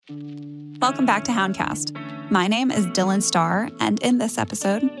Welcome back to Houndcast. My name is Dylan Starr, and in this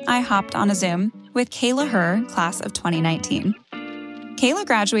episode, I hopped on a Zoom with Kayla Herr, class of 2019. Kayla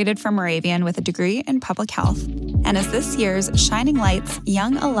graduated from Moravian with a degree in public health and is this year's Shining Lights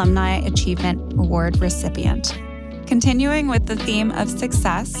Young Alumni Achievement Award recipient. Continuing with the theme of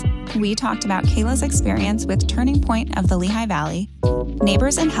success, we talked about Kayla's experience with Turning Point of the Lehigh Valley,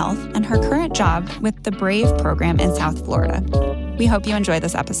 Neighbors in Health, and her current job with the BRAVE program in South Florida. We hope you enjoy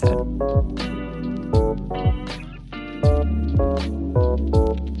this episode.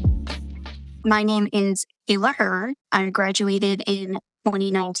 My name is Kayla Herr. I graduated in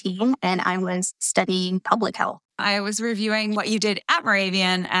 2019 and I was studying public health. I was reviewing what you did at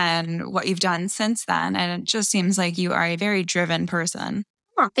Moravian and what you've done since then, and it just seems like you are a very driven person.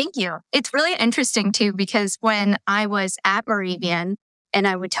 Oh, thank you. It's really interesting too, because when I was at Moravian and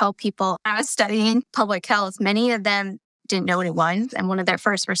I would tell people I was studying public health, many of them didn't know what it was. And one of their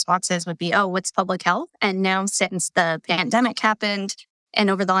first responses would be, oh, what's public health? And now since the pandemic happened, and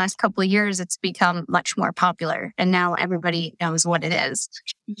over the last couple of years, it's become much more popular. And now everybody knows what it is.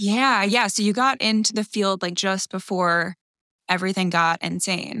 Yeah. So you got into the field like just before everything got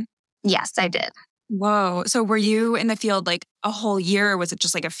insane. Yes, I did. Whoa. So were you in the field like a whole year, or was it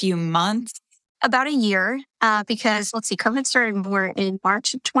just like a few months? About a year, because COVID started more in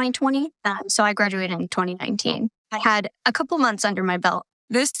March of 2020. So I graduated in 2019. I had a couple months under my belt.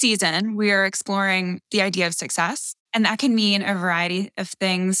 This season, we are exploring the idea of success. And that can mean a variety of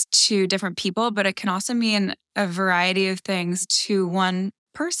things to different people, but it can also mean a variety of things to one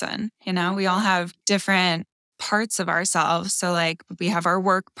person. You know, we all have different parts of ourselves. So like we have our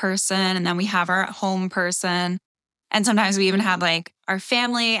work person and then we have our home person. And sometimes we even have like our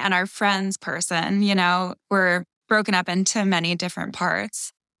family and our friends person, you know, we're broken up into many different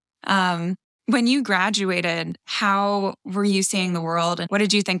parts. When you graduated, how were you seeing the world? And what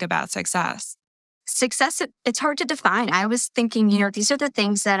did you think about success? Success, it's hard to define. I was thinking, these are the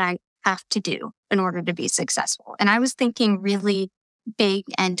things that I have to do in order to be successful. And I was thinking really big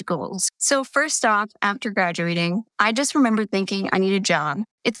end goals. So first off, after graduating, I just remember thinking I need a job.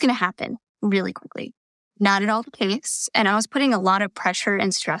 It's going to happen really quickly. Not at all the case. And I was putting a lot of pressure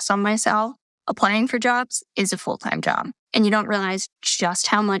and stress on myself. Applying for jobs is a full-time job. And you don't realize just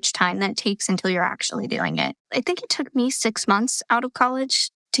how much time that takes until you're actually doing it. I think it took me 6 months out of college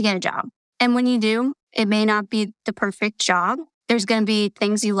to get a job. And when you do, it may not be the perfect job. There's going to be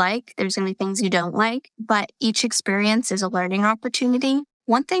things you like. There's going to be things you don't like. But each experience is a learning opportunity.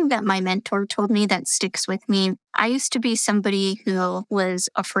 One thing that my mentor told me that sticks with me, I used to be somebody who was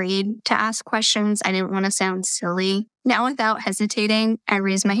afraid to ask questions. I didn't want to sound silly. Now, without hesitating, I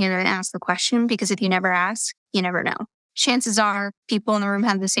raise my hand and ask the question, because if you never ask, you never know. Chances are people in the room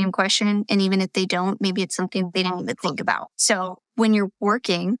have the same question. And even if they don't, maybe it's something they didn't even think about. So when you're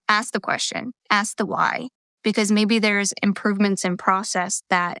working, ask the question, ask the why, because maybe there's improvements in process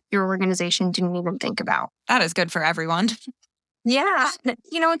that your organization didn't even think about. That is good for everyone. Yeah.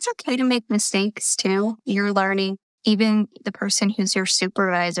 It's okay to make mistakes too. You're learning. Even the person who's your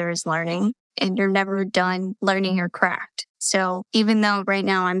supervisor is learning, and you're never done learning your craft. So even though right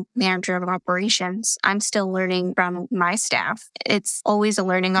now I'm manager of operations, I'm still learning from my staff. It's always a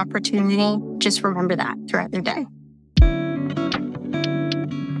learning opportunity. Just remember that throughout the day.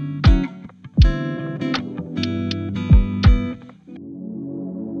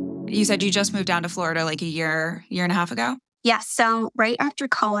 You said you just moved down to Florida like a year and a half ago? Yeah, so right after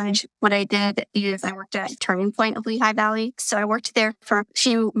college, what I did is I worked at Turning Point of Lehigh Valley. So I worked there for a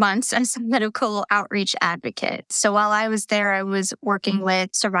few months as a medical outreach advocate. So while I was there, I was working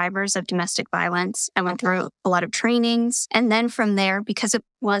with survivors of domestic violence. I went through a lot of trainings. And then from there, because it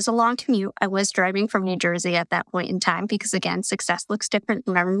was a long commute, I was driving from New Jersey at that point in time, because again, success looks different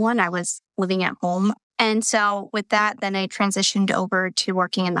from everyone. I was living at home. And so with that, then I transitioned over to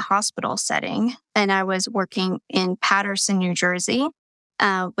working in the hospital setting. And I was working in Paterson, New Jersey,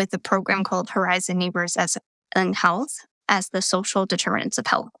 with a program called Horizon Neighbors in Health as the social determinants of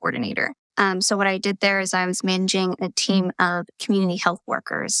health coordinator. So what I did there is I was managing a team of community health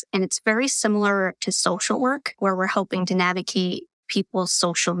workers. And it's very similar to social work, where we're helping to navigate people's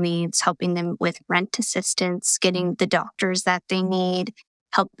social needs, helping them with rent assistance, getting the doctors that they need,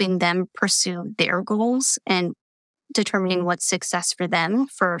 helping them pursue their goals, and determining what's success for them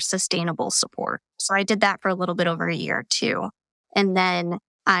for sustainable support. So I did that for a little bit over a year too. And then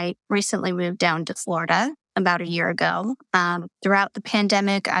I recently moved down to Florida about a year ago. Throughout the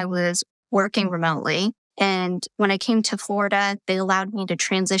pandemic, I was working remotely. And when I came to Florida, they allowed me to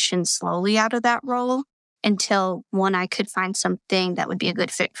transition slowly out of that role until, one, I could find something that would be a good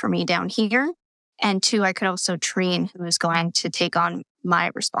fit for me down here. And two, I could also train who was going to take on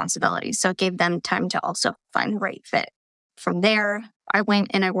my responsibilities. So it gave them time to also find the right fit. From there, I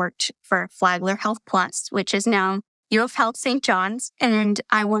went and I worked for Flagler Health Plus, which is now U of Health St. John's. And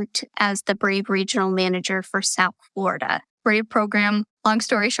I worked as the Brave Regional Manager for South Florida. Brave program, long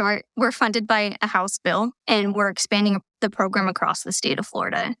story short, we're funded by a House bill and we're expanding the program across the state of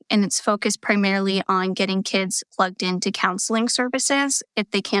Florida. And it's focused primarily on getting kids plugged into counseling services. If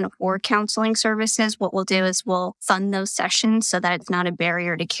they can't afford counseling services, what we'll do is we'll fund those sessions so that it's not a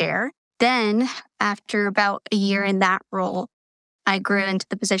barrier to care. Then after about a year in that role, I grew into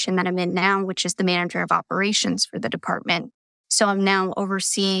the position that I'm in now, which is the manager of operations for the department. So I'm now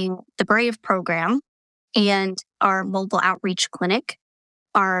overseeing the Brave program and our mobile outreach clinic,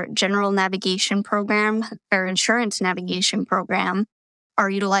 our general navigation program, our insurance navigation program, our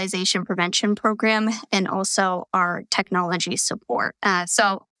utilization prevention program, and also our technology support.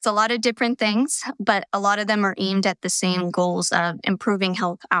 So it's a lot of different things, but a lot of them are aimed at the same goals of improving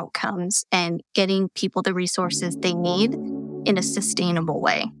health outcomes and getting people the resources they need in a sustainable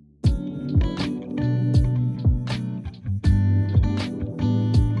way.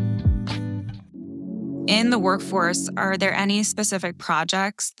 In the workforce, are there any specific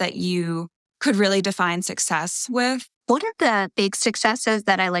projects that you could really define success with? One of the big successes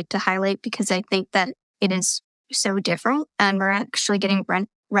that I like to highlight, because I think that it is so different, and we're actually getting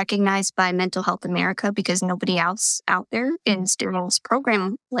recognized by Mental Health America because nobody else out there is doing this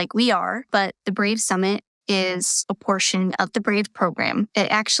program like we are. But the Brave Summit is a portion of the Brave program. It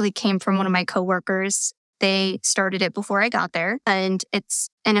actually came from one of my coworkers. They started it before I got there, and it's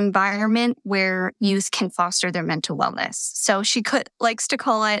an environment where youth can foster their mental wellness. So she likes to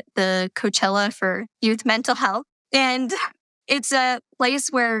call it the Coachella for youth mental health. And it's a place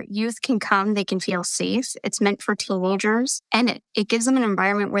where youth can come, they can feel safe. It's meant for teenagers, and it gives them an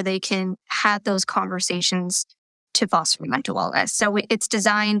environment where they can have those conversations to foster mental wellness. So it's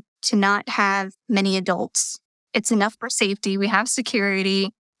designed to not have many adults. It's enough for safety. We have security.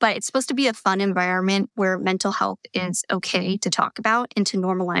 But it's supposed to be a fun environment where mental health is okay to talk about and to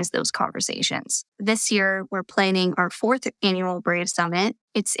normalize those conversations. This year, we're planning our 4th annual Brave Summit.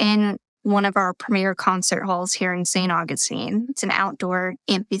 It's in one of our premier concert halls here in St. Augustine. It's an outdoor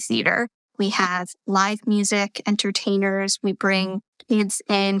amphitheater. We have live music, entertainers. We bring kids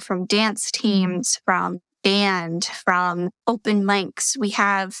in from dance teams, from band, from open mics. We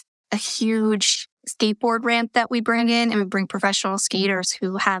have a huge skateboard ramp that we bring in, and we bring professional skaters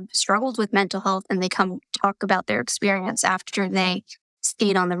who have struggled with mental health, and they come talk about their experience after they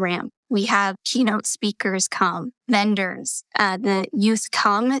skate on the ramp. We have keynote speakers come, vendors. The youth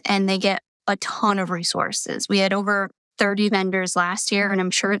come and they get a ton of resources. We had over 30 vendors last year, and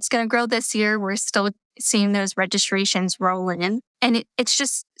I'm sure it's going to grow this year. We're still seeing those registrations roll in. And it's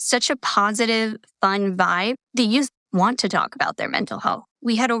just such a positive, fun vibe. The youth want to talk about their mental health.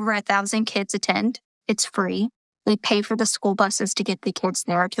 We had over 1,000 kids attend. It's free. We pay for the school buses to get the kids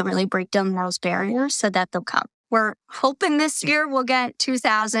there to really break down those barriers so that they'll come. We're hoping this year we'll get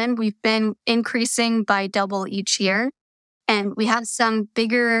 2,000. We've been increasing by double each year. And we have some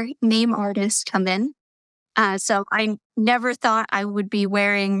bigger name artists come in. So I never thought I would be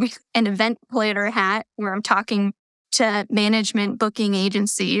wearing an event planner hat where I'm talking to management booking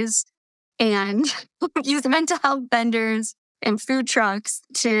agencies and use mental health vendors and food trucks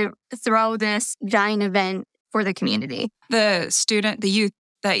to throw this giant event for the community. The youth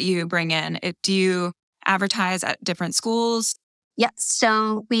that you bring in, do you advertise at different schools? Yes.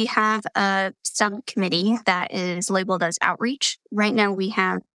 So we have a subcommittee that is labeled as outreach. Right now we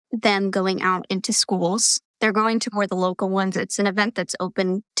have them going out into schools. They're going to more the local ones. It's an event that's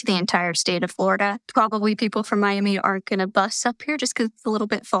open to the entire state of Florida. Probably people from Miami aren't going to bus up here just because it's a little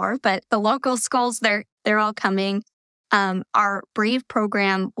bit far, but the local schools, they're all coming. Our Brave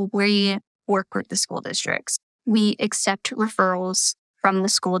program, we work with the school districts. We accept referrals from the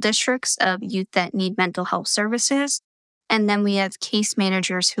school districts of youth that need mental health services. And then we have case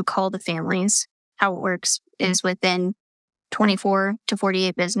managers who call the families. How it works is within 24 to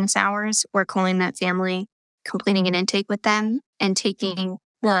 48 business hours, we're calling that family, completing an intake with them, and taking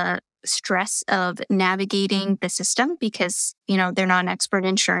the stress of navigating the system because, they're not an expert in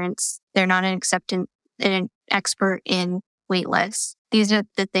insurance. They're not an expert in wait lists. These are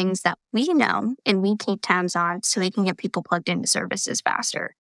the things that we know and we keep tabs on so we can get people plugged into services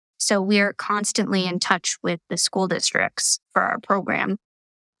faster. So we're constantly in touch with the school districts for our program,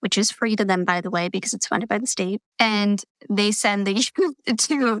 which is free to them, by the way, because it's funded by the state. And they send the youth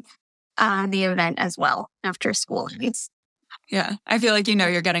to the event as well after school. Yeah. I feel like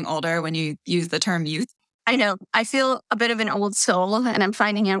you're getting older when you use the term youth. I know. I feel a bit of an old soul and I'm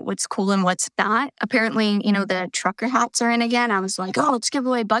finding out what's cool and what's not. Apparently, the trucker hats are in again. I was like, oh, let's give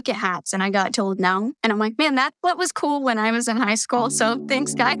away bucket hats. And I got told no. And I'm like, man, that's what was cool when I was in high school. So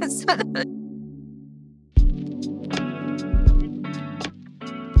thanks, guys.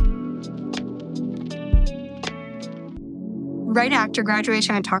 Right after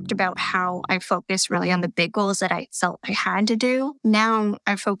graduation, I talked about how I focused really on the big goals that I felt I had to do. Now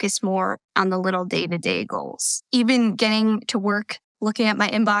I focus more on the little day-to-day goals. Even getting to work, looking at my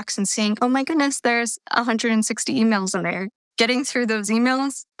inbox and seeing, oh my goodness, there's 160 emails in there. Getting through those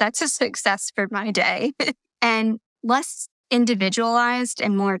emails, that's a success for my day. And less individualized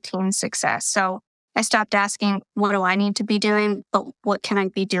and more team success. So I stopped asking, what do I need to be doing? But what can I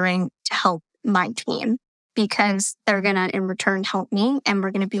be doing to help my team? Because they're going to, in return, help me, and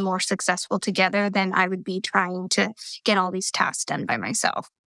we're going to be more successful together than I would be trying to get all these tasks done by myself.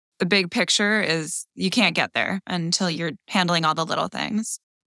 The big picture is you can't get there until you're handling all the little things.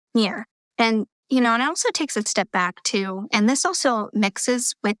 Yeah. And, and it also takes a step back too. And this also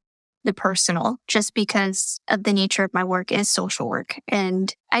mixes with the personal, just because of the nature of my work is social work.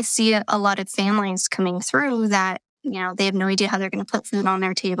 And I see a lot of families coming through that they have no idea how they're going to put food on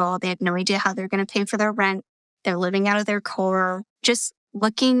their table. They have no idea how they're going to pay for their rent. They're living out of their core. Just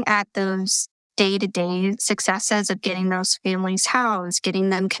looking at those day-to-day successes of getting those families housed,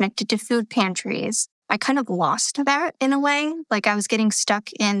 getting them connected to food pantries. I kind of lost that in a way. Like I was getting stuck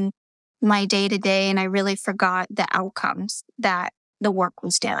in my day-to-day and I really forgot the outcomes that the work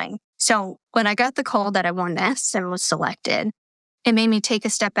was doing. So when I got the call that I won this and was selected, it made me take a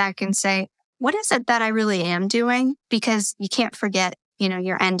step back and say, what is it that I really am doing? Because you can't forget,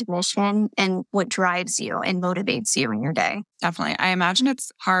 your end mission and what drives you and motivates you in your day. Definitely. I imagine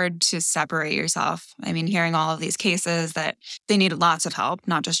it's hard to separate yourself. I mean, hearing all of these cases that they need lots of help,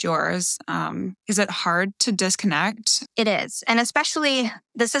 not just yours. Is it hard to disconnect? It is. And especially,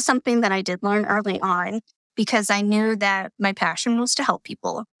 this is something that I did learn early on because I knew that my passion was to help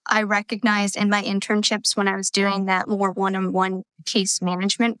people. I recognized in my internships when I was doing that more one-on-one case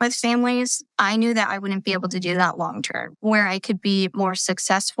management with families, I knew that I wouldn't be able to do that long term. Where I could be more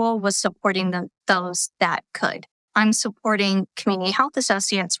successful was supporting those that could. I'm supporting community health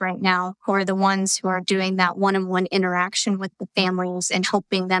associates right now who are the ones who are doing that one-on-one interaction with the families and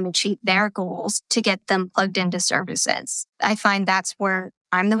helping them achieve their goals to get them plugged into services. I find that's where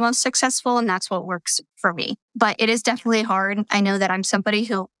I'm the most successful and that's what works for me. But it is definitely hard. I know that I'm somebody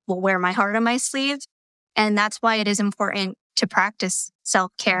who will wear my heart on my sleeve. And that's why it is important to practice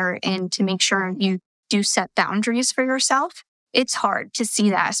self-care and to make sure you do set boundaries for yourself. It's hard to see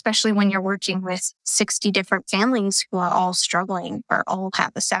that, especially when you're working with 60 different families who are all struggling or all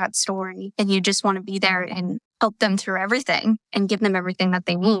have a sad story. And you just want to be there and help them through everything and give them everything that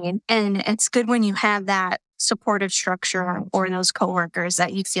they need. And it's good when you have that supportive structure or those coworkers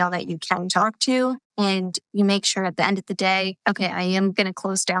that you feel that you can talk to. And you make sure at the end of the day, okay, I am going to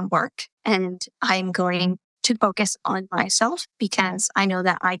close down work and I'm going to focus on myself because I know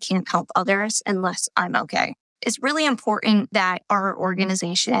that I can't help others unless I'm okay. It's really important that our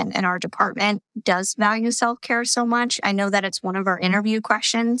organization and our department does value self-care so much. I know that it's one of our interview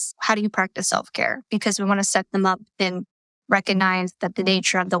questions. How do you practice self-care? Because we want to set them up and recognize that the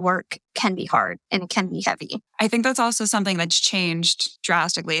nature of the work can be hard and it can be heavy. I think that's also something that's changed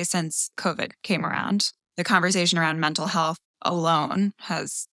drastically since COVID came around. The conversation around mental health alone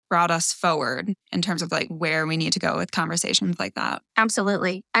has brought us forward in terms of where we need to go with conversations like that.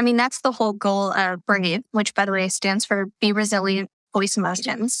 Absolutely. I mean, that's the whole goal of BRAVE, which by the way stands for Be Resilient, Voice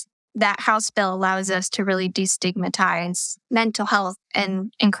Emotions. That House bill allows us to really destigmatize mental health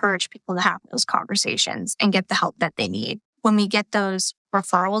and encourage people to have those conversations and get the help that they need. When we get those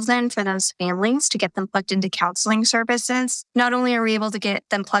referrals in for those families to get them plugged into counseling services, not only are we able to get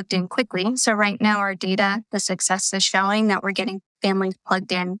them plugged in quickly, so right now our data, the success is showing that we're getting families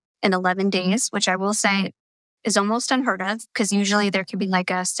plugged in 11 days, which I will say is almost unheard of because usually there could be a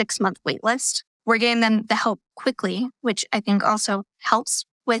 6-month wait list. We're getting them the help quickly, which I think also helps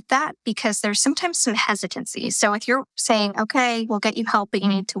with that because there's sometimes some hesitancy. So if you're saying, okay, we'll get you help, but you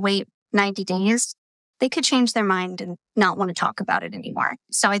need to wait 90 days, they could change their mind and not want to talk about it anymore.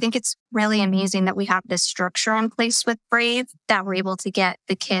 So I think it's really amazing that we have this structure in place with BRAVE that we're able to get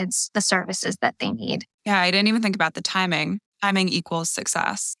the kids the services that they need. Yeah, I didn't even think about the timing. Timing equals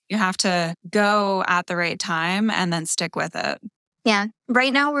success. You have to go at the right time and then stick with it. Yeah.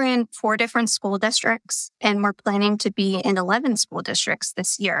 Right now we're in 4 different school districts and we're planning to be in 11 school districts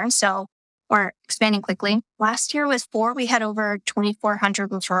this year. So we're expanding quickly. Last year was 4. We had over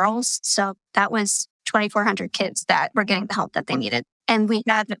 2,400 referrals. So that was 2,400 kids that were getting the help that they needed. And we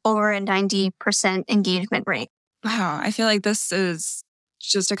had over a 90% engagement rate. Wow. I feel like this is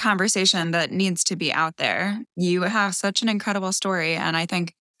just a conversation that needs to be out there. You have such an incredible story, and I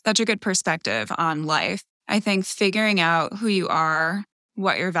think such a good perspective on life. I think figuring out who you are,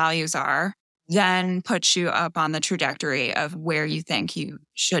 what your values are, then puts you up on the trajectory of where you think you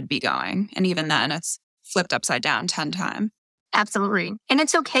should be going. And even then, it's flipped upside down 10 times. Absolutely. And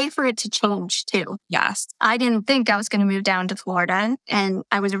it's okay for it to change too. Yes. I didn't think I was going to move down to Florida, and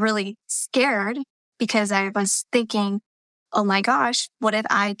I was really scared because I was thinking, oh my gosh, what if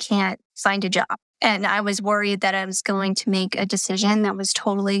I can't find a job? And I was worried that I was going to make a decision that was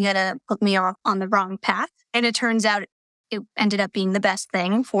totally going to put me off on the wrong path. And it turns out it ended up being the best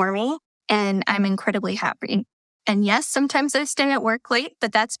thing for me. And I'm incredibly happy. And yes, sometimes I stay at work late,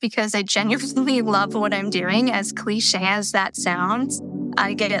 but that's because I genuinely love what I'm doing. As cliche as that sounds,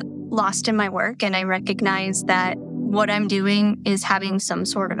 I get lost in my work and I recognize that what I'm doing is having some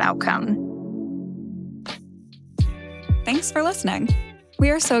sort of outcome. Thanks for listening.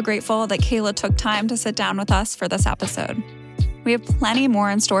 We are so grateful that Kayla took time to sit down with us for this episode. We have plenty more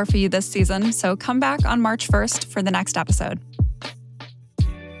in store for you this season, so come back on March 1st for the next episode.